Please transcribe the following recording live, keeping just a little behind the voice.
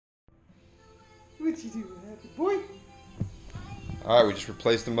What you doing, happy boy? Alright, we just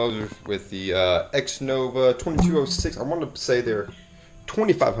replaced the motors with the XNOVA 2206. I wanted to say they're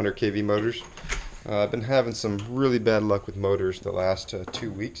 2500 kV motors. I've been having some really bad luck with motors the last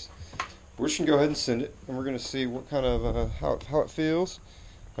 2 weeks. We're just going to go ahead and send it, and we're going to see what kind of how it feels.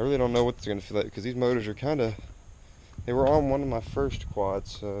 I really don't know what it's going to feel like because these motors are kind of, they were on one of my first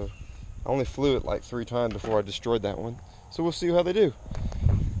quads. I only flew it like 3 times before I destroyed that one. So we'll see how they do.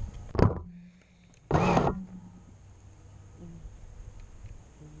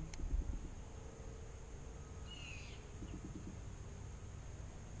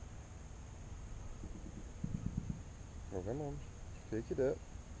 Oh, come on. Pick it up.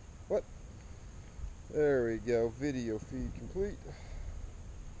 What? There we go. Video feed complete.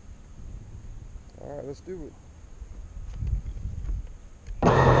 Alright, let's do it.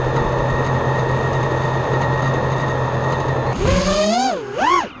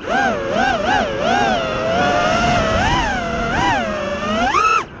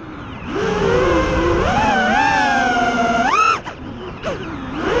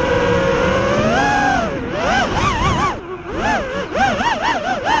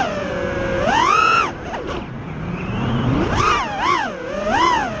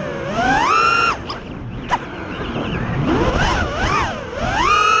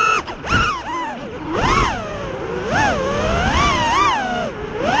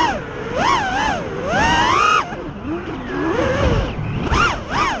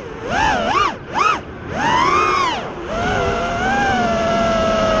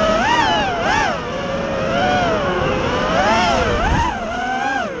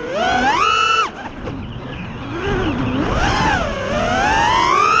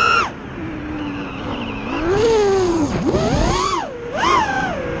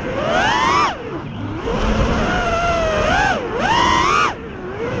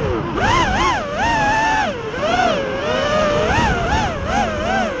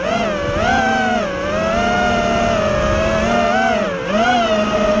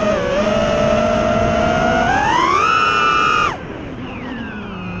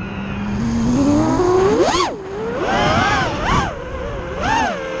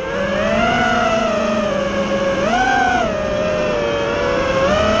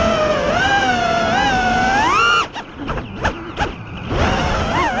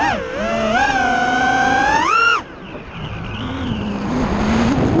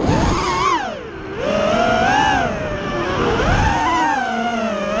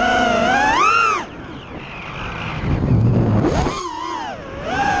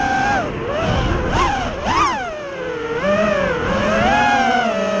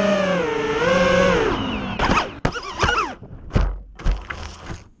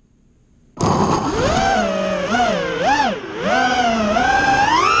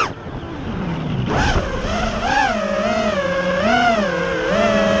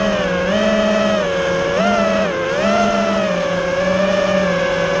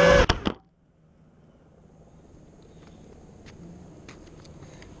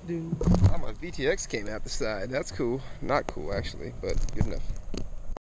 Oh, my VTX came out the side. That's cool. Not cool, actually, but good enough.